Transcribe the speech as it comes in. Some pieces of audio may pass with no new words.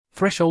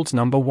Thresholds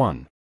number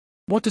 1.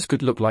 What does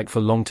good look like for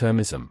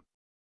long-termism?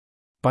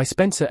 By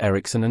Spencer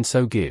Ericson and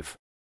SoGive.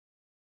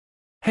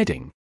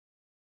 Heading: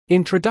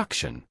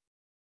 Introduction.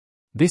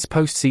 This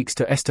post seeks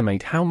to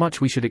estimate how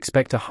much we should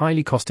expect a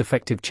highly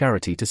cost-effective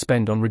charity to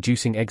spend on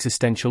reducing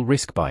existential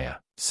risk by a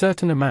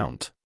certain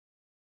amount.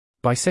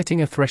 By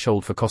setting a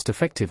threshold for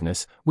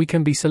cost-effectiveness, we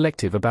can be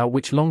selective about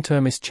which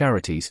long-termist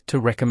charities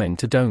to recommend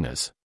to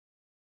donors.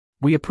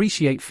 We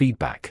appreciate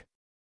feedback.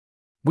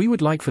 We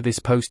would like for this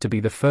post to be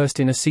the first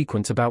in a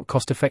sequence about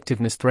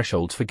cost-effectiveness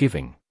thresholds for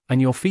giving,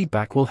 and your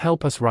feedback will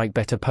help us write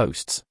better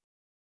posts.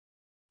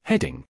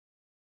 Heading: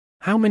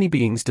 How many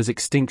beings does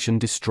extinction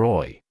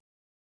destroy?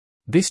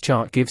 This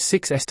chart gives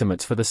 6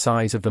 estimates for the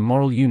size of the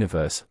moral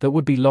universe that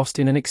would be lost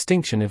in an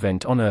extinction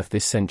event on Earth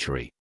this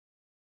century.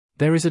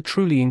 There is a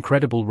truly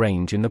incredible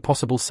range in the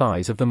possible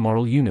size of the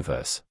moral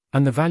universe,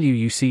 and the value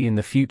you see in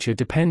the future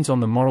depends on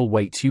the moral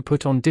weights you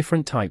put on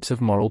different types of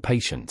moral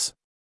patients.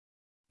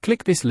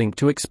 Click this link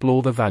to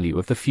explore the value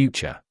of the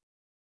future.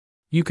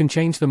 You can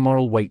change the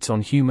moral weights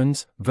on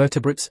humans,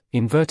 vertebrates,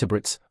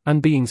 invertebrates,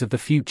 and beings of the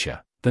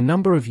future, the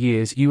number of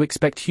years you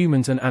expect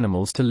humans and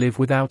animals to live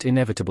without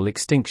inevitable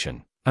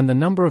extinction, and the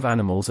number of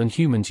animals and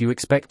humans you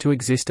expect to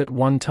exist at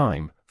one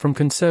time, from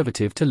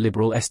conservative to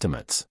liberal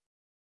estimates.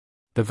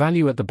 The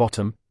value at the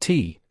bottom,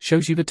 T,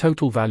 shows you the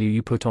total value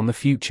you put on the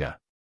future.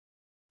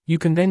 You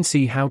can then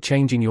see how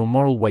changing your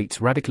moral weights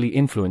radically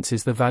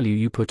influences the value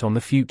you put on the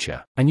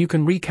future, and you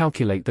can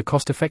recalculate the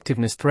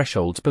cost-effectiveness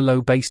thresholds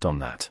below based on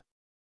that.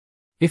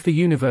 If the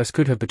universe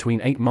could have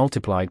between 8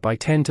 multiplied by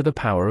 10 to the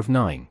power of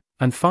 9,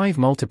 and 5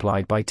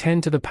 multiplied by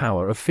 10 to the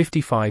power of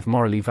 55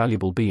 morally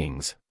valuable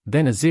beings,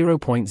 then a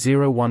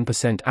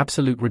 0.01%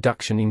 absolute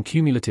reduction in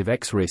cumulative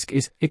X risk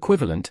is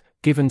equivalent,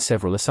 given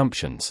several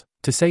assumptions,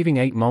 to saving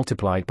 8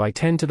 multiplied by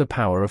 10 to the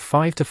power of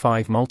 5 to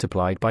 5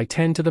 multiplied by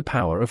 10 to the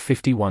power of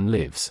 51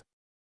 lives.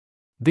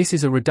 This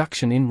is a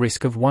reduction in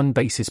risk of 1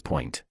 basis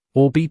point,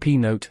 or BP.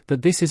 Note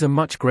that this is a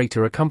much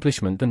greater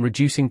accomplishment than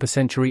reducing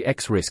per-century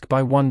X risk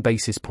by 1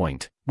 basis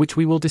point, which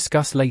we will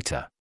discuss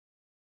later.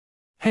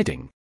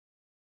 Heading: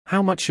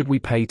 How much should we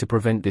pay to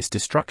prevent this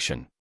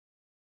destruction?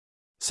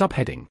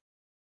 Subheading: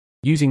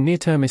 Using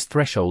near-termist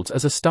thresholds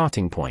as a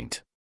starting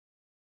point.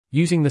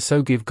 Using the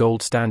SoGive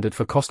gold standard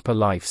for cost per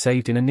life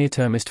saved in a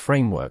near-termist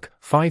framework,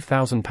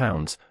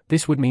 £5,000,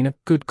 this would mean a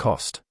good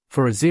cost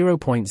for a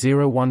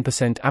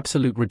 0.01%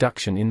 absolute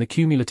reduction in the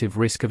cumulative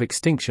risk of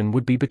extinction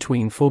would be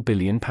between £4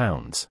 billion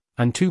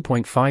and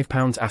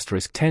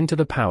 £2.5 10 to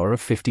the power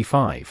of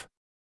 55.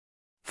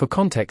 For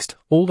context,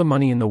 all the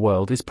money in the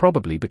world is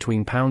probably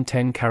between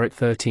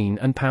 £10·13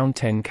 and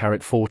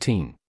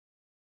 £10·14.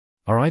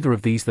 Are either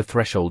of these the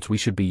thresholds we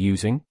should be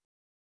using?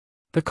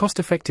 The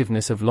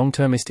cost-effectiveness of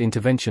long-termist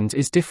interventions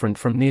is different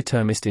from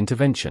near-termist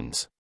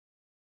interventions.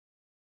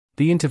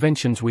 The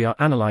interventions we are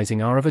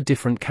analyzing are of a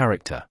different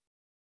character.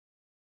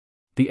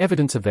 The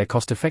evidence of their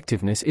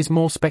cost-effectiveness is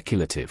more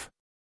speculative.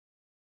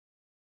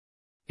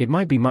 It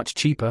might be much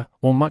cheaper,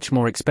 or much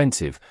more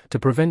expensive, to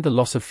prevent the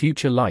loss of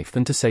future life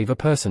than to save a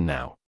person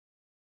now.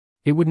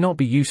 It would not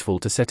be useful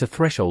to set a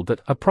threshold that,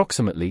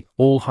 approximately,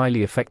 all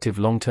highly effective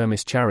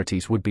long-termist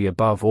charities would be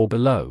above or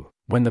below,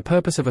 when the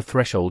purpose of a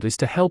threshold is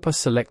to help us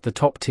select the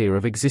top tier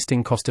of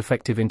existing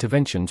cost-effective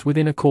interventions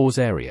within a cause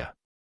area.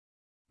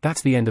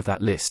 That's the end of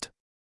that list.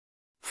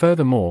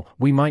 Furthermore,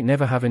 we might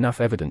never have enough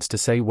evidence to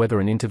say whether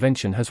an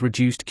intervention has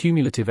reduced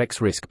cumulative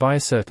X risk by a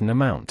certain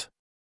amount.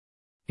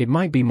 It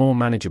might be more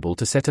manageable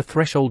to set a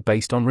threshold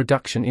based on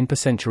reduction in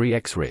per-century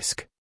X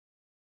risk.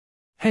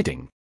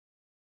 Heading: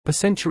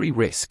 Per-century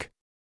risk.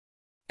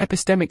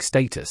 Epistemic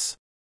status: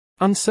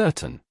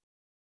 uncertain.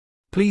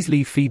 Please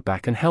leave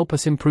feedback and help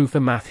us improve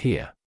the math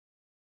here.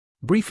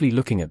 Briefly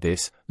looking at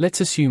this, let's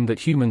assume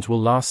that humans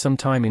will last some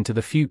time into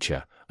the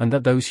future, and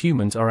that those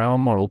humans are our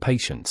moral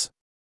patients.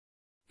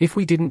 If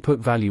we didn't put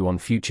value on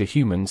future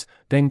humans,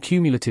 then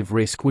cumulative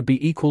risk would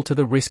be equal to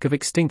the risk of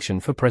extinction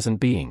for present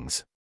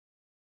beings.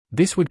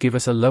 This would give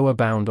us a lower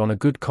bound on a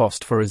good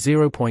cost for a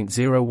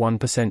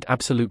 0.01%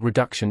 absolute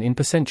reduction in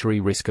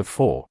per-century risk of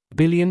 £4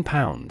 billion.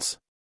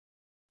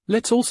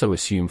 Let's also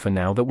assume for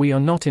now that we are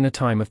not in a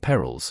time of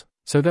perils,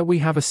 so that we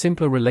have a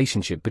simpler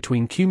relationship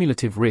between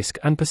cumulative risk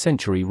and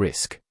per-century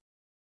risk.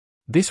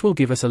 This will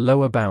give us a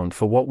lower bound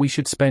for what we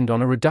should spend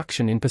on a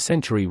reduction in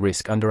per-century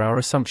risk under our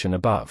assumption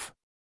above.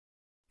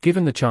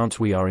 Given the chance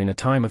we are in a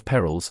time of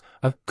perils,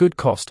 a good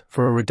cost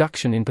for a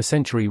reduction in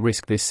per-century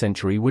risk this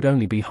century would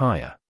only be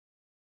higher.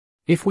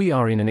 If we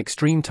are in an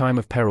extreme time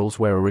of perils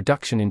where a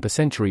reduction in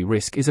per-century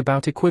risk is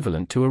about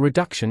equivalent to a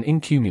reduction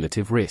in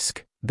cumulative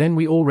risk, then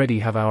we already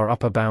have our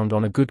upper bound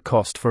on a good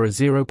cost for a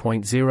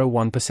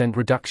 0.01%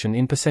 reduction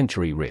in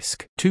per-century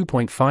risk,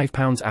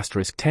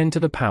 £2.5 10 to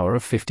the power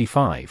of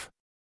 55.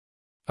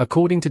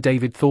 According to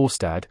David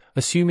Thorstad,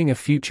 assuming a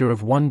future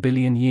of 1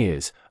 billion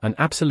years, an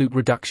absolute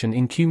reduction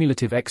in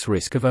cumulative X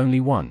risk of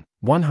only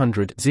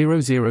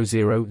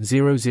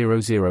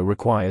 100,000,000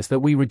 requires that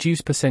we reduce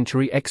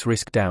per-century X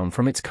risk down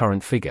from its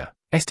current figure,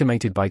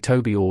 estimated by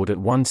Toby Ord at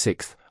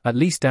 1/6, at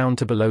least down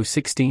to below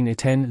 16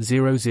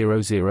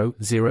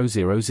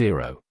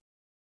 10,000,000.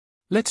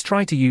 Let's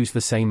try to use the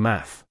same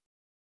math.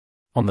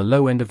 On the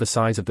low end of the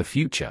size of the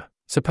future,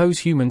 suppose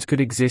humans could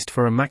exist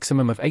for a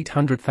maximum of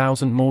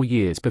 800,000 more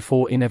years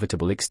before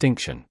inevitable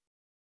extinction.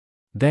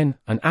 Then,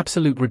 an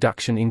absolute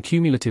reduction in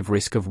cumulative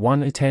risk of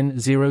 1 in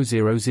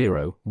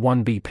 10,000,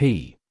 1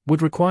 BP,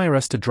 would require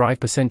us to drive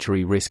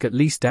per-century risk at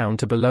least down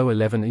to below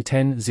 11 in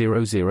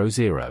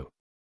 10,000.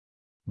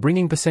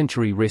 Bringing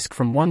per-century risk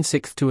from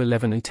 1/6 to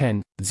 11 in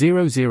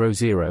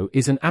 10,000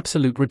 is an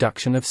absolute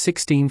reduction of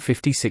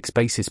 1656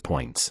 basis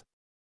points.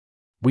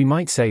 We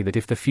might say that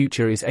if the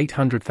future is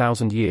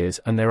 800,000 years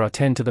and there are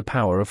 10 to the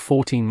power of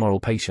 14 moral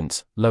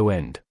patients, low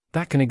end,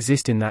 that can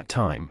exist in that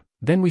time,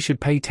 then we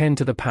should pay 10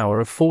 to the power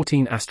of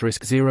 14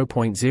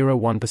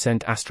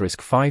 0.01%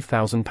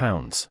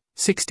 £5,000.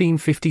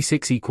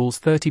 1656 equals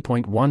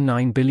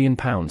 £30.19 billion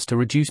to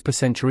reduce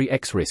per-century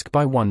X risk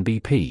by 1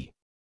 BP.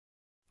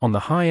 On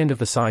the high end of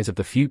the size of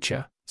the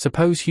future,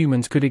 suppose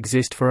humans could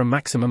exist for a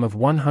maximum of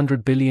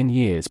 100 billion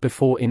years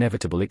before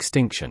inevitable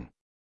extinction.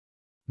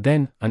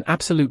 Then, an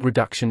absolute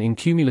reduction in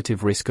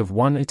cumulative risk of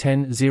 1 in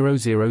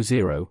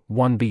 10,000,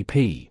 1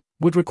 BP,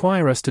 would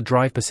require us to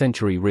drive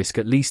per-century risk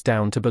at least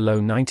down to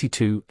below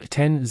 92 in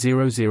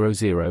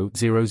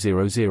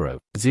 10,000,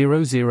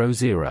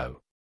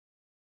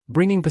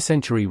 bringing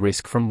per-century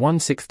risk from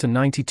 1/6 to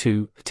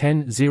 92 in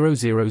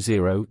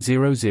 10,000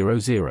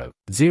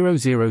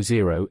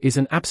 is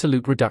an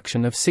absolute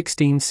reduction of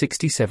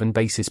 1667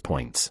 basis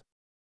points.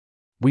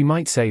 We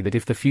might say that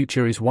if the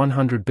future is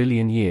 100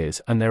 billion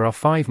years and there are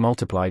 5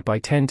 multiplied by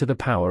 10 to the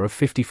power of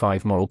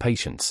 55 moral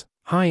patients,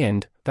 high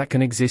end, that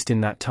can exist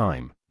in that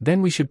time,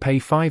 then we should pay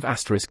 5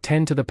 *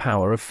 10 to the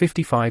power of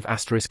 55 *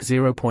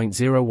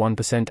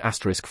 0.01%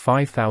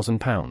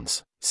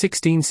 £5,000.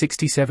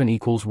 1667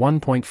 equals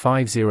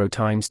 1.50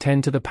 times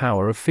 10 to the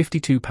power of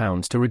 52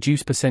 pounds to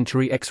reduce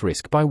per-century X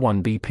risk by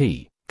 1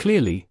 BP.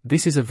 Clearly,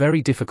 this is a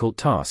very difficult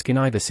task in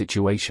either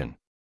situation.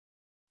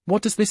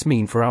 What does this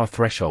mean for our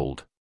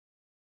threshold?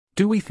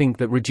 Do we think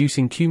that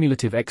reducing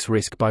cumulative X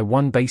risk by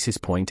 1 basis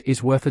point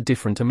is worth a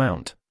different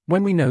amount,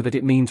 when we know that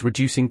it means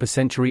reducing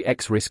per-century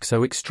X risk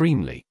so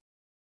extremely?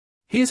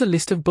 Here's a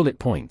list of bullet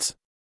points.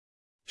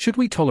 Should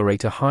we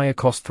tolerate a higher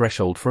cost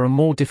threshold for a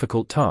more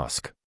difficult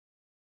task?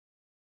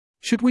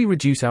 Should we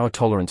reduce our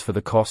tolerance for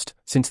the cost,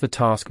 since the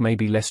task may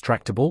be less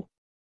tractable?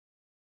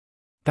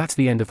 That's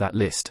the end of that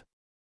list.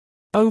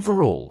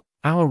 Overall,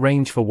 our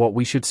range for what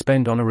we should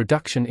spend on a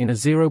reduction in a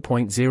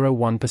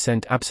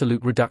 0.01%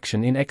 absolute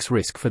reduction in X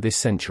risk for this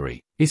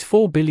century is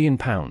 £4 billion.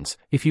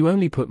 If you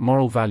only put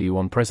moral value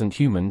on present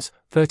humans,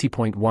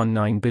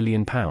 £30.19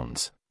 billion.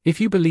 If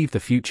you believe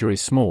the future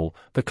is small,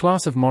 the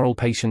class of moral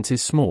patients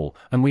is small,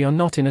 and we are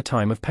not in a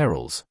time of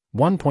perils,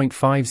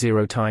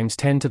 1.50 times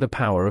 10 to the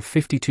power of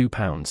 52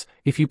 pounds.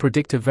 If you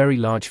predict a very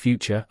large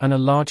future and a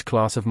large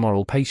class of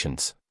moral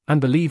patients, and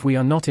believe we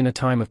are not in a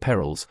time of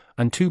perils,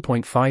 and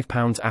 2.5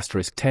 pounds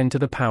 * 10 to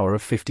the power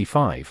of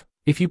 55,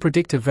 if you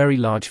predict a very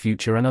large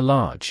future and a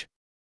large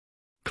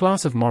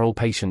class of moral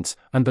patients,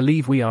 and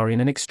believe we are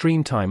in an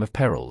extreme time of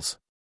perils.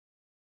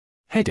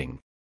 Heading: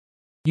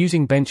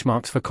 Using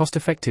benchmarks for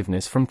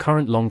cost-effectiveness from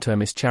current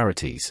long-termist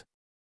charities.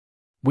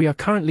 We are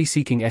currently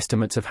seeking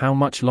estimates of how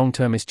much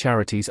long-termist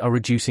charities are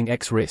reducing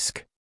X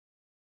risk.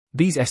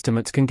 These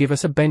estimates can give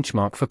us a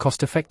benchmark for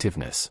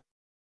cost-effectiveness.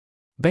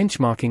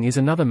 Benchmarking is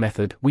another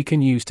method we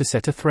can use to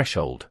set a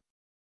threshold.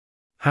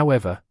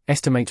 However,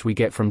 estimates we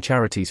get from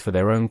charities for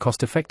their own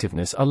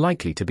cost-effectiveness are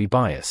likely to be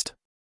biased.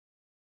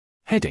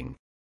 Heading: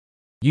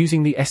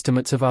 Using the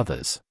estimates of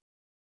others.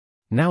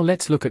 Now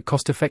let's look at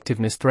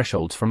cost-effectiveness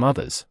thresholds from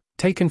others,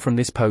 taken from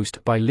this post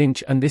by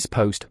Lynch and this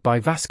post by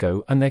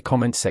Vasco and their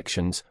comment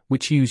sections,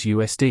 which use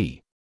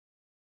USD.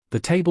 The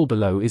table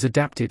below is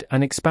adapted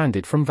and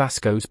expanded from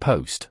Vasco's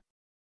post.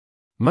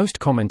 Most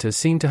commenters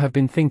seem to have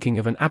been thinking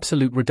of an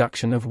absolute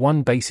reduction of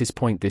 1 basis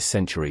point this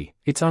century.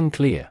 It's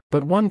unclear,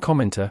 but one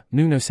commenter,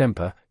 Nuno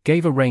Semper,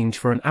 gave a range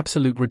for an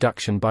absolute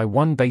reduction by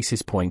 1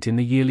 basis point in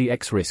the yearly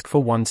X risk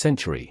for 1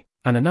 century,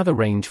 and another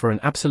range for an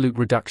absolute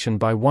reduction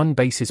by 1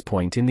 basis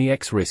point in the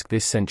X risk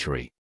this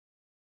century.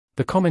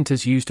 The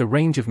commenters used a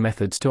range of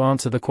methods to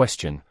answer the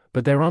question,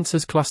 but their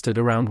answers clustered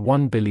around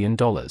 $1 billion.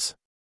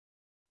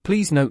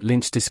 Please note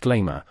Lynch's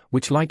disclaimer,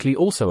 which likely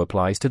also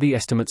applies to the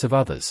estimates of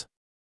others.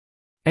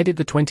 Edit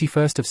the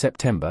 21st of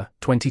September,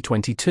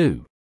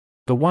 2022.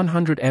 The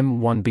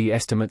 100M1B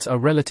estimates are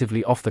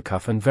relatively off the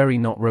cuff and very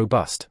not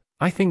robust.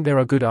 I think there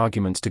are good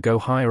arguments to go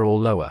higher or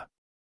lower.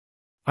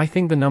 I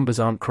think the numbers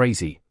aren't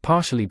crazy,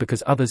 partially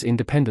because others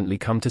independently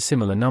come to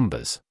similar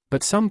numbers,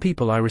 but some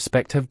people I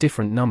respect have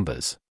different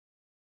numbers.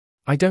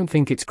 I don't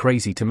think it's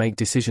crazy to make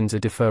decisions or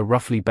defer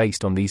roughly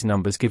based on these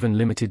numbers given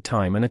limited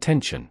time and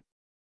attention.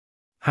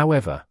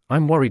 However,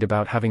 I'm worried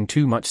about having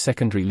too much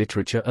secondary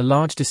literature or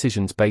large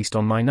decisions based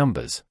on my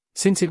numbers,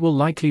 since it will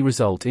likely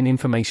result in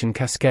information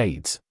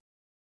cascades.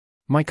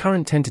 My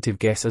current tentative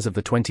guess as of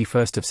the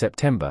 21st of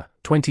September,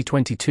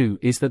 2022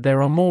 is that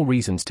there are more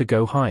reasons to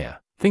go higher.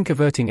 Think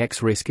averting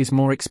X risk is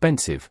more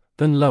expensive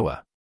than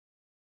lower.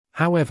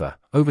 However,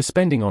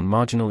 overspending on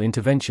marginal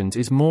interventions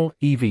is more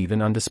EV than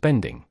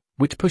underspending,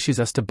 which pushes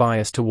us to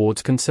bias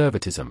towards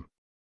conservatism.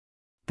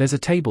 There's a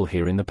table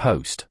here in the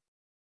post.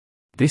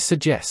 This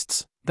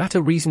suggests that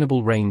a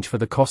reasonable range for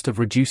the cost of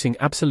reducing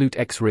absolute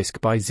X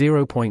risk by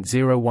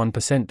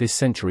 0.01% this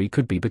century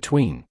could be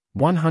between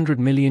 $100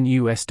 million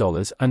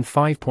and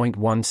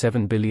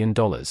 $5.17 billion,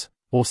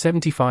 or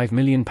 £75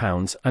 million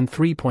and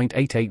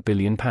 £3.88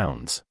 billion.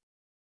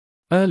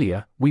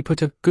 Earlier, we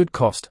put a good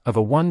cost of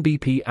a 1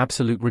 BP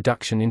absolute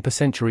reduction in per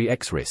century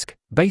X risk,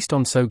 based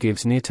on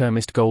SoGive's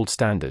near-termist gold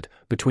standard,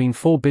 between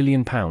 £4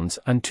 billion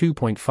and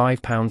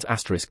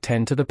 £2.5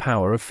 10 to the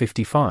power of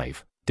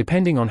 55,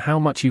 depending on how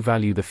much you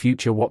value the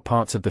future, what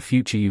parts of the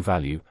future you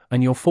value,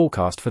 and your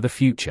forecast for the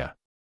future.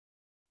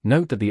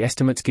 Note that the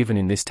estimates given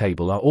in this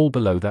table are all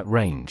below that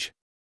range.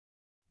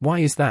 Why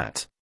is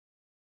that?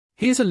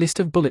 Here's a list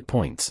of bullet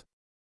points.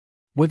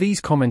 Were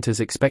these commenters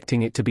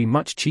expecting it to be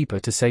much cheaper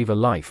to save a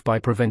life by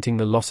preventing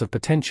the loss of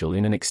potential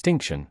in an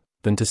extinction,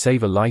 than to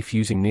save a life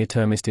using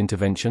near-termist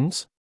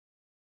interventions?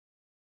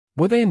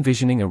 Were they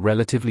envisioning a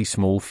relatively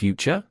small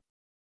future?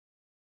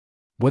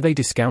 Were they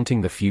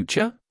discounting the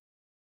future?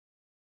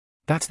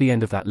 That's the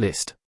end of that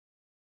list.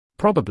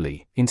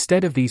 Probably,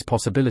 instead of these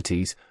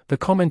possibilities, the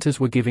commenters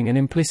were giving an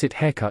implicit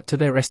haircut to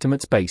their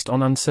estimates based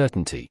on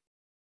uncertainty.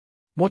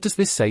 What does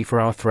this say for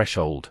our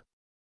threshold?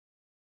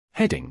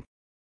 Heading.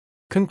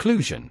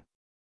 Conclusion.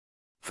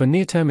 For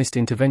near-termist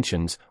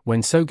interventions,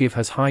 when SoGive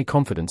has high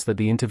confidence that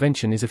the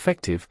intervention is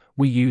effective,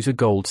 we use a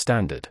gold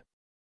standard.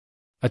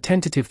 A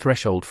tentative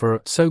threshold for a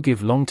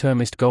SoGive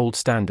long-termist gold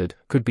standard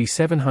could be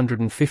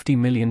 £750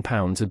 million a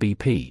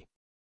BP.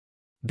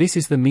 This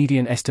is the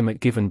median estimate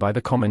given by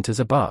the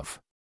commenters above.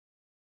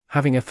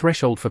 Having a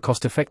threshold for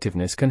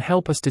cost-effectiveness can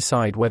help us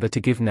decide whether to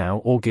give now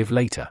or give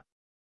later.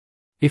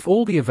 If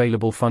all the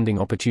available funding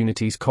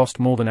opportunities cost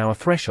more than our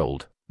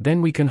threshold, then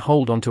we can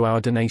hold on to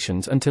our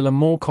donations until a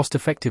more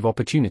cost-effective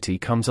opportunity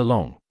comes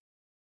along.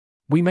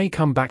 We may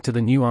come back to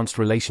the nuanced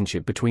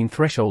relationship between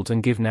thresholds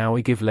and give now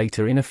or give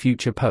later in a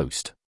future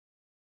post.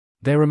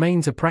 There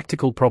remains a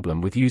practical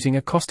problem with using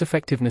a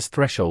cost-effectiveness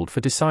threshold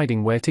for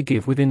deciding where to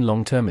give within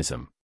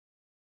long-termism.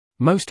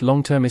 Most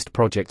long-termist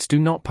projects do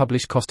not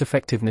publish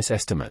cost-effectiveness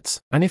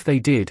estimates, and if they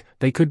did,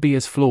 they could be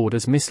as flawed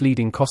as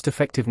misleading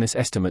cost-effectiveness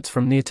estimates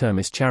from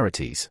near-termist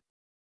charities.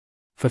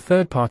 For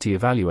third-party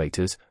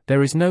evaluators,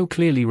 there is no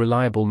clearly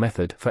reliable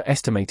method for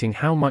estimating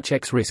how much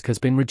X risk has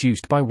been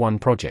reduced by one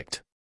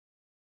project.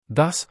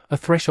 Thus, a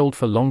threshold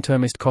for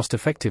long-termist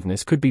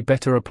cost-effectiveness could be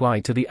better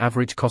applied to the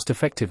average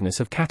cost-effectiveness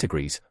of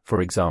categories, for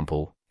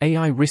example,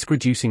 AI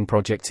risk-reducing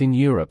projects in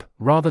Europe,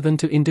 rather than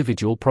to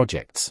individual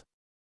projects.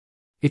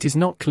 It is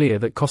not clear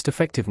that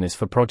cost-effectiveness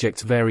for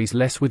projects varies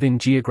less within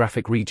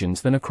geographic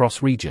regions than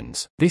across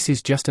regions. This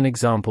is just an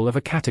example of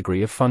a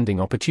category of funding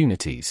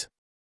opportunities.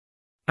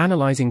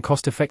 Analyzing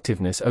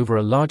cost-effectiveness over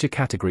a larger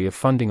category of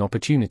funding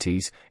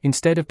opportunities,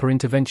 instead of per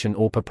intervention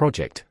or per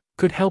project,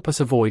 could help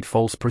us avoid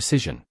false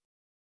precision.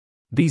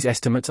 These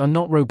estimates are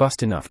not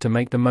robust enough to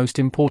make the most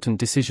important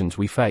decisions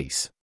we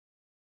face.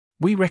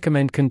 We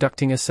recommend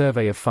conducting a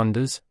survey of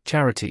funders,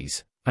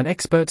 charities, and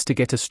experts to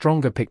get a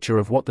stronger picture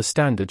of what the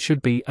standard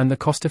should be and the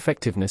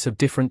cost-effectiveness of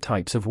different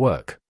types of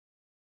work.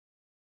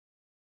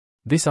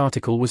 This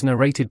article was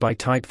narrated by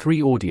Type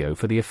 3 Audio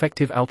for the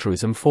Effective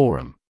Altruism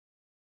Forum.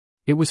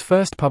 It was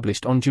first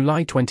published on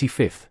July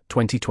 25,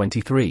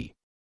 2023.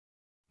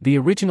 The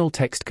original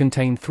text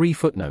contained 3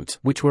 footnotes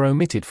which were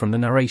omitted from the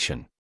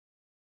narration.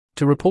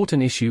 To report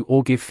an issue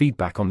or give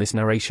feedback on this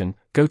narration,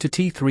 go to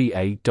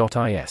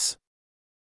t3a.is.